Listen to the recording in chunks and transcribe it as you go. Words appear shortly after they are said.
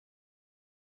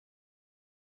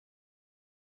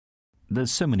There's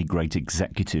so many great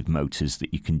executive motors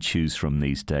that you can choose from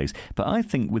these days, but I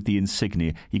think with the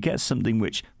Insignia you get something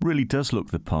which really does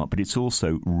look the part, but it's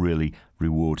also really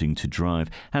rewarding to drive.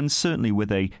 And certainly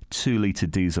with a 2-litre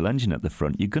diesel engine at the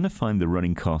front, you're going to find the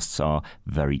running costs are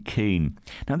very keen.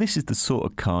 Now this is the sort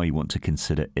of car you want to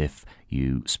consider if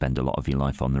you spend a lot of your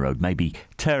life on the road, maybe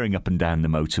tearing up and down the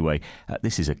motorway.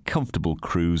 This is a comfortable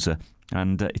cruiser,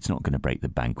 and it's not going to break the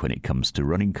bank when it comes to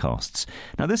running costs.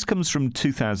 Now this comes from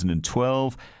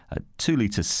 2012, a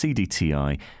 2-litre Cdti,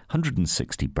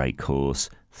 160 brake horse,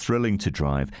 thrilling to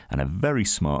drive, and a very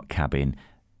smart cabin,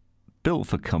 built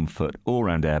for comfort,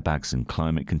 all-round airbags and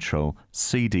climate control,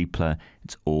 CD player,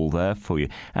 it's all there for you.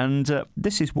 And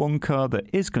this is one car that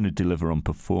is going to deliver on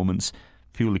performance.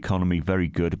 Fuel economy very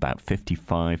good, about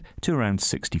 55 to around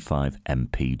 65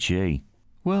 mpg.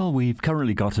 Well, we've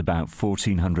currently got about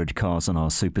 1,400 cars on our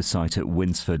super site at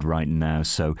Winsford right now,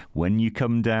 so when you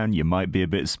come down you might be a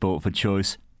bit sport for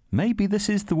choice. Maybe this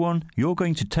is the one you're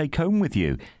going to take home with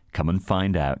you. Come and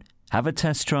find out. Have a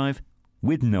test drive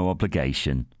with no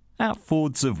obligation at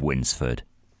Fords of Winsford.